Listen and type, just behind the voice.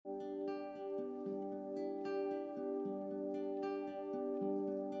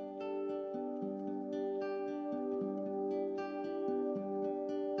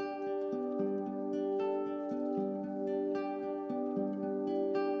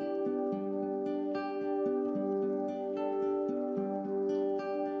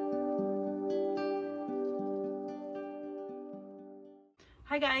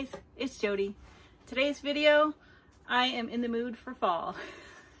Hi guys, it's Jody. Today's video, I am in the mood for fall.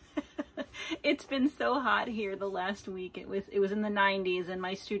 It's been so hot here the last week. It was in the 90s and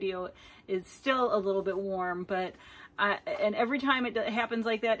my studio is still a little bit warm, but and every time it happens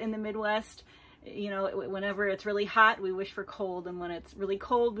like that in the Midwest, you know, whenever it's really hot, we wish for cold, and when it's really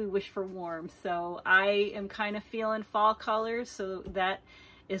cold, we wish for warm. So I am kind of feeling fall colors, so that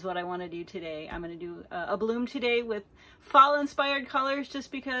is what I want to do today. I'm going to do a bloom today with fall inspired colors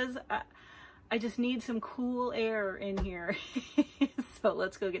just because I just need some cool air in here. So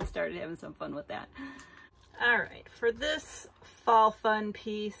let's go get started having some fun with that. All right, for this fall fun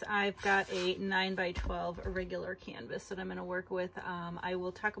piece, I've got a 9x12 irregular canvas that I'm going to work with. I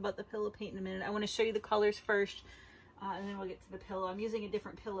will talk about the pillow paint in a minute. I want to show you the colors first, and then we'll get to the pillow. I'm using a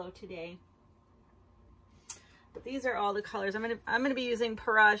different pillow today. But these are all the colors. I'm gonna be using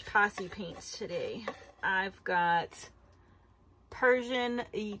Pourage Posse paints today. I've got Persian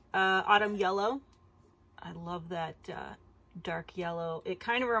Autumn Yellow. I love that dark yellow. It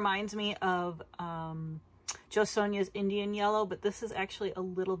kind of reminds me of Jo Sonia's Indian Yellow, but this is actually a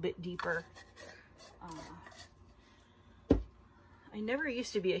little bit deeper. I never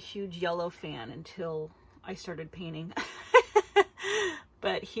used to be a huge yellow fan until I started painting.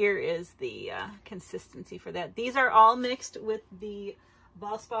 But here is the consistency for that. These are all mixed with the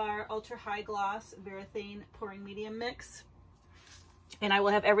Valspar Ultra High Gloss Varathane Pouring Medium Mix. And I will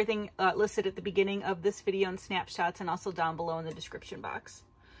have everything listed at the beginning of this video in snapshots and also down below in the description box.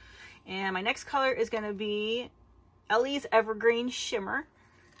 And my next color is going to be Ellie's Evergreen Shimmer.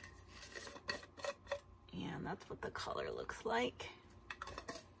 And that's what the color looks like.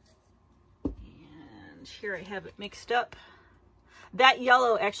 And here I have it mixed up. That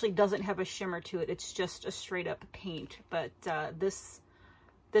yellow actually doesn't have a shimmer to it. It's just a straight up paint. But this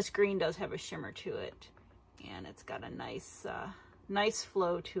green does have a shimmer to it. And it's got a nice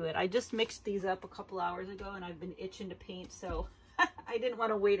flow to it. I just mixed these up a couple hours ago and I've been itching to paint, so I didn't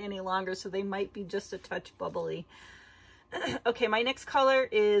want to wait any longer, so they might be just a touch bubbly. Okay, my next color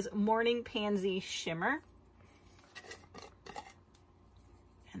is Morning Pansy Shimmer.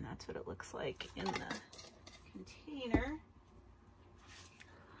 And that's what it looks like in the container.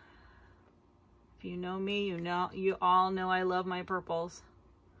 If you know me, you all know I love my purples.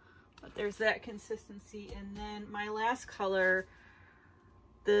 But there's that consistency. And then my last color,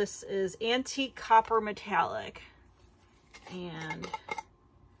 this is Antique Copper Metallic. And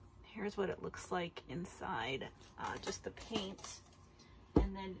here's what it looks like inside. Just the paint.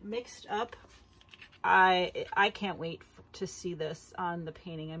 And then mixed up, I can't wait to see this on the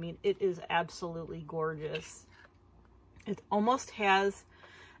painting. I mean, it is absolutely gorgeous. It almost has,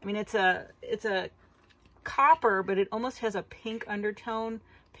 I mean, it's a copper, but it almost has a pink undertone,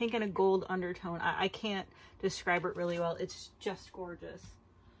 pink and a gold undertone. I can't describe it really well. It's just gorgeous.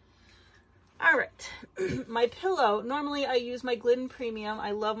 All right, my pillow, normally I use my Glidden Premium. I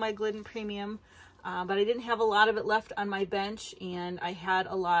love my Glidden Premium, but I didn't have a lot of it left on my bench, and I had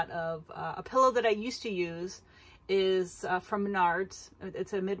a lot of, a pillow that I used to use is from Menards.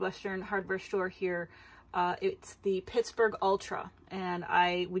 It's a Midwestern hardware store here. It's the Pittsburgh Ultra, and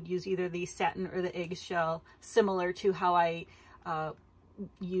I would use either the satin or the eggshell, similar to how I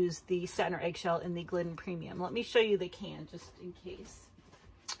use the satin or eggshell in the Glidden Premium. Let me show you the can just in case.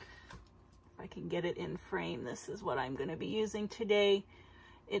 If I can get it in frame, this is what I'm going to be using today.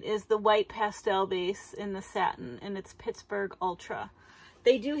 It is the white pastel base in the satin, and it's Pittsburgh Ultra.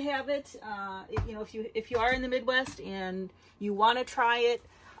 They do have it, you know, if you are in the Midwest and you want to try it,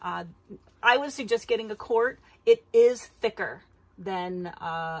 I would suggest getting a quart. It is thicker than,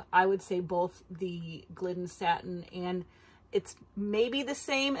 I would say, both the Glidden Satin, and it's maybe the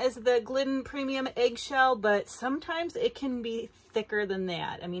same as the Glidden Premium Eggshell, but sometimes it can be thicker than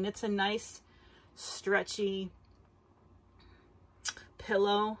that. I mean, it's a nice, stretchy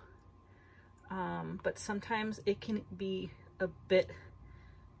pillow, but sometimes it can be a bit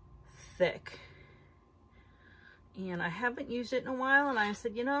thick. And I haven't used it in a while, and I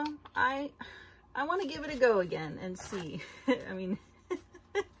said, you know, I want to give it a go again and see. I mean,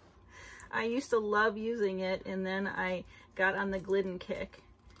 I used to love using it, and then I got on the Glidden kick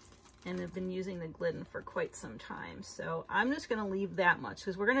and have been using the Glidden for quite some time. So I'm just going to leave that much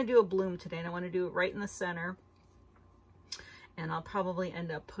because we're going to do a bloom today, and I want to do it right in the center. And I'll probably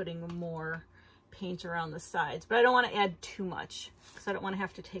end up putting more paint around the sides, but I don't want to add too much because I don't want to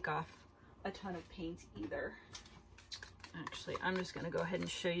have to take off a ton of paint either. Actually, I'm just going to go ahead and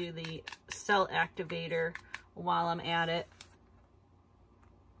show you the cell activator while I'm at it.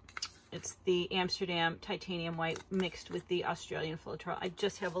 It's the Amsterdam Titanium White mixed with the Australian Floetrol. I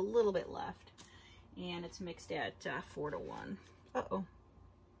just have a little bit left, and it's mixed at 4 to 1. Uh-oh.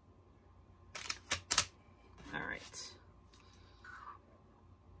 right.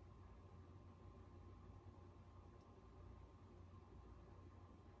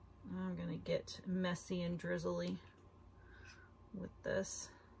 I'm gonna get messy and drizzly with this.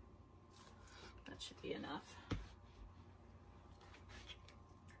 That should be enough.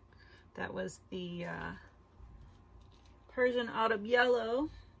 That was the Persian Autumn Yellow,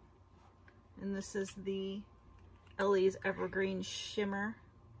 and this is the Ellie's Evergreen Shimmer.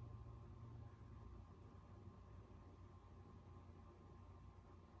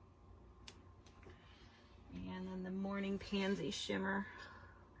 And then the Morning Pansy Shimmer.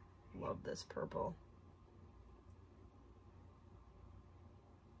 Love this purple.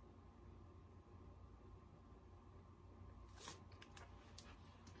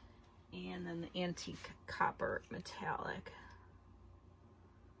 And then the Antique Copper Metallic.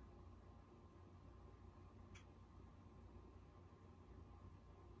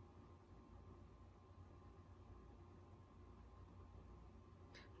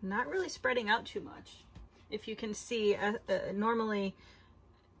 Not really spreading out too much. If you can see, normally,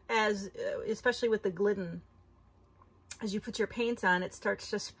 especially with the Glidden, as you put your paints on, it starts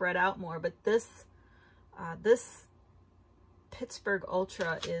to spread out more. But this Pittsburgh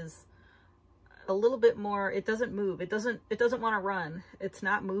Ultra is a little bit more. It doesn't move. It doesn't want to run. It's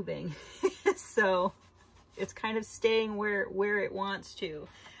not moving. So it's kind of staying where it wants to.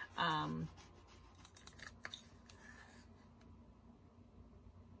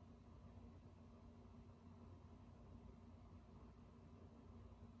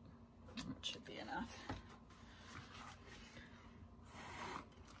 It should be enough.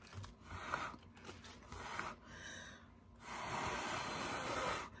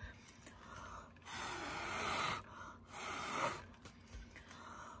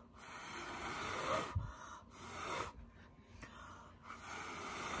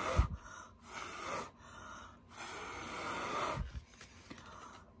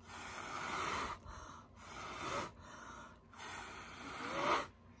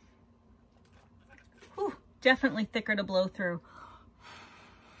 Definitely thicker to blow through.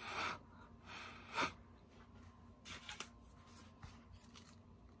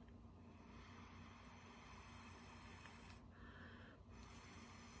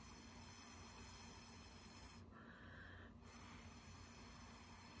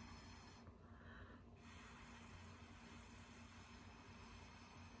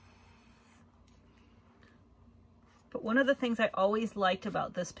 But one of the things I always liked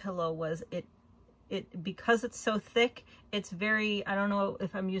about this pillow was because it's so thick, it's very, I don't know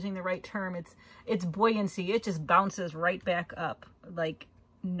if I'm using the right term, it's buoyancy. It just bounces right back up like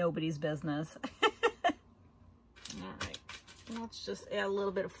nobody's business. All right, let's just add a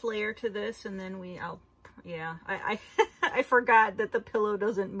little bit of flair to this, and then I forgot that the pillow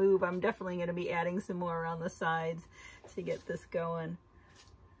doesn't move. I'm definitely going to be adding some more around the sides to get this going.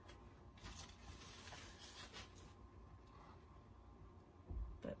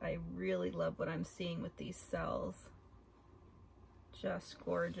 I really love what I'm seeing with these cells. Just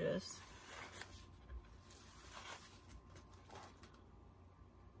gorgeous.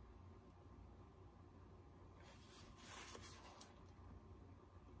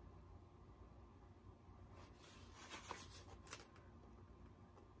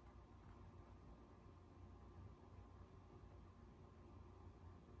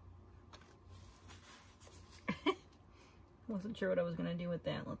 Wasn't sure what I was going to do with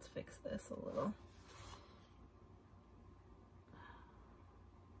that. Let's fix this a little.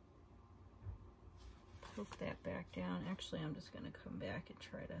 Poke that back down. Actually, I'm just going to come back and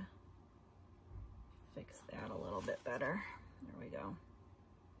try to fix that a little bit better. There we go.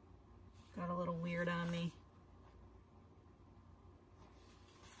 Got a little weird on me.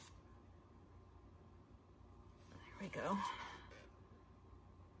 There we go.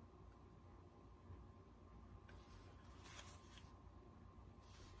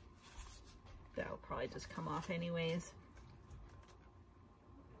 That'll probably just come off anyways.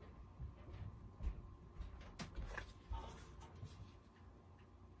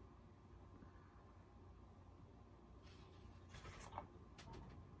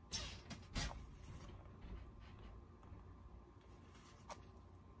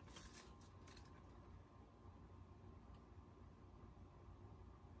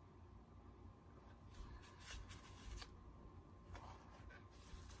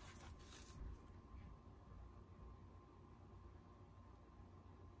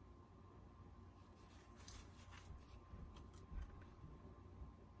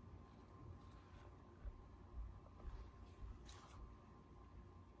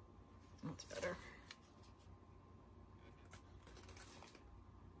 That's better.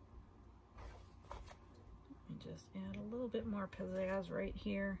 Let me bit more pizzazz right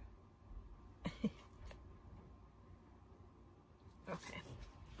here. Okay.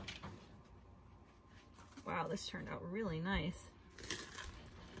 Wow, this turned out really nice.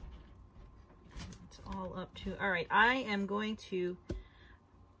 It's all up to, all right, I'm going to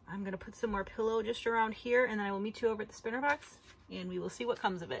put some more pillow just around here, and then I will meet you over at the spinner box and we will see what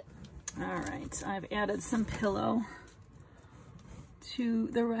comes of it. All right, I've added some pillow to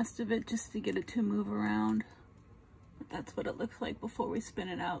the rest of it just to get it to move around. But that's what it looks like before we spin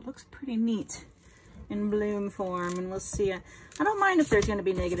it out. It looks pretty neat in bloom form, and we'll see. I don't mind if there's going to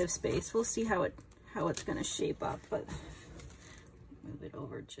be negative space. We'll see how it's going to shape up, but move it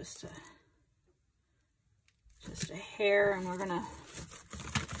over just a hair, and we're going to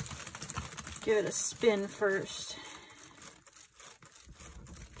give it a spin first.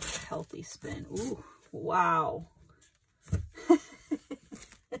 Healthy spin. Ooh, wow.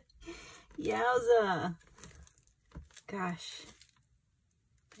 Yowza. Gosh,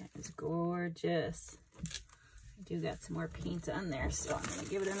 that is gorgeous. I do got some more paint on there, so I'm going to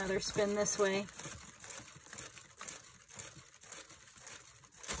give it another spin this way.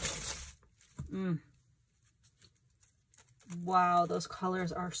 Wow, those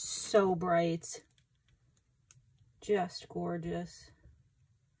colors are so bright. Just gorgeous.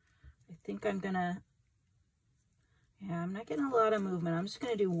 I think I'm gonna, yeah, I'm not getting a lot of movement. I'm just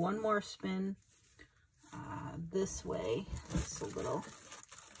gonna do one more spin this way. It's a little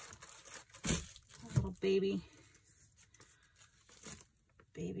baby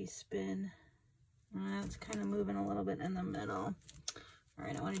spin. It's kind of moving a little bit in the middle. All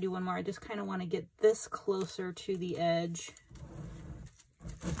right, I want to do one more. I just kind of want to get this closer to the edge.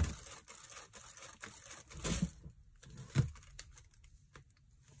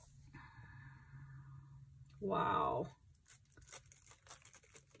 Wow.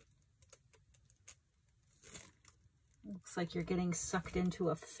 Looks like you're getting sucked into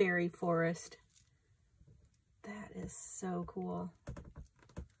a fairy forest. That is so cool.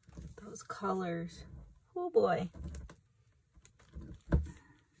 Those colors. Oh boy.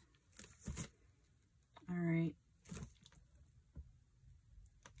 All right.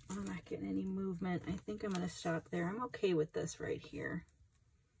 I'm not getting any movement. I think I'm going to stop there. I'm okay with this right here.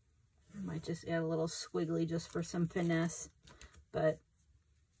 I might just add a little squiggly just for some finesse, but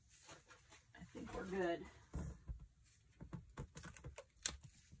I think we're good.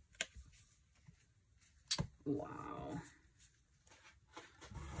 Wow.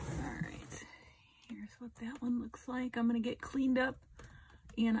 All right. Here's what that one looks like. I'm going to get cleaned up,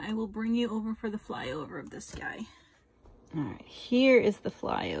 and I will bring you over for the flyover of this guy. All right. Here is the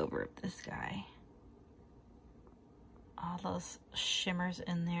flyover of this guy. All those shimmers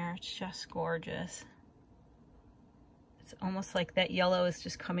in there, it's just gorgeous. It's almost like that yellow is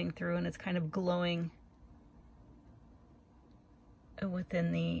just coming through and it's kind of glowing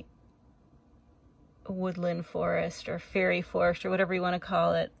within the woodland forest or fairy forest or whatever you want to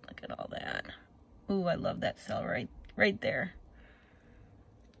call it. Look at all that. Ooh, I love that cell right there.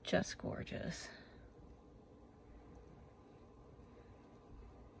 Just gorgeous.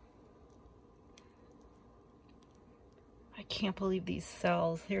 I can't believe these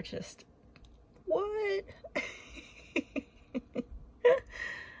cells. They're just, what?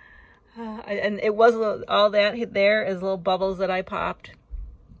 And it was all that there is little bubbles that I popped.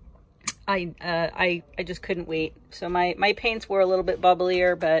 I just couldn't wait. So my paints were a little bit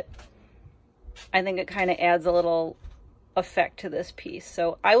bubblier, but I think it kind of adds a little effect to this piece.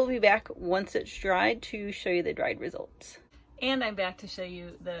 So I will be back once it's dried to show you the dried results. And I'm back to show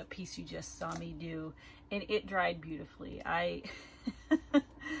you the piece you just saw me do. And it dried beautifully. I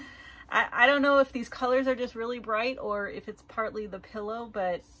don't know if these colors are just really bright or if it's partly the pillow,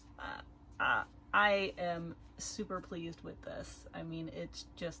 but I am super pleased with this. I mean, it's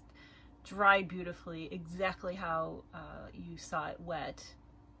just dried beautifully, exactly how you saw it wet.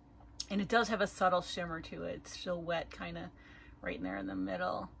 And it does have a subtle shimmer to it. It's still wet kind of right in there in the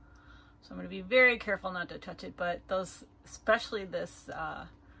middle. So I'm going to be very careful not to touch it, but those, especially this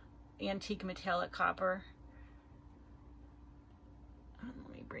antique metallic copper.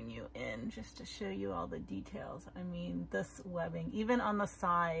 Let me bring you in just to show you all the details. I mean, this webbing, even on the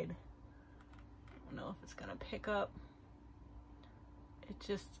side, I don't know if it's gonna pick up.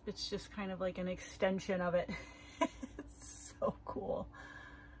 It's just kind of like an extension of it. It's so cool.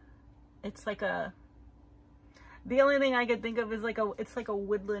 It's like the only thing I could think of is it's like a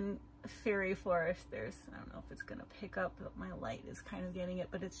woodland fairy forest. I don't know if it's gonna pick up, but my light is kind of getting it,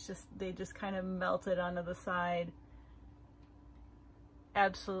 but it's just, they just kind of melted onto the side.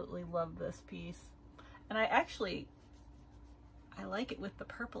 Absolutely love this piece. And I actually I like it with the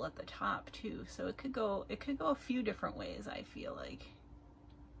purple at the top too. So it could go a few different ways, I feel like.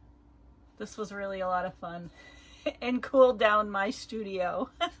 This was really a lot of fun and cooled down my studio.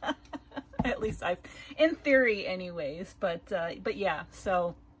 At least in theory anyways, but yeah,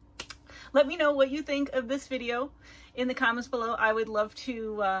 so let me know what you think of this video in the comments below. I would love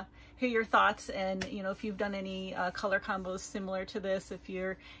to hear your thoughts, and you know, if you've done any color combos similar to this, if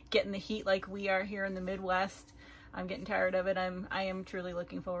you're getting the heat like we are here in the Midwest. I'm getting tired of it. I am truly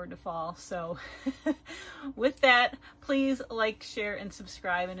looking forward to fall. So with that, please like, share, and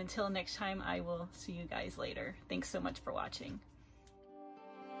subscribe. And until next time, I will see you guys later. Thanks so much for watching.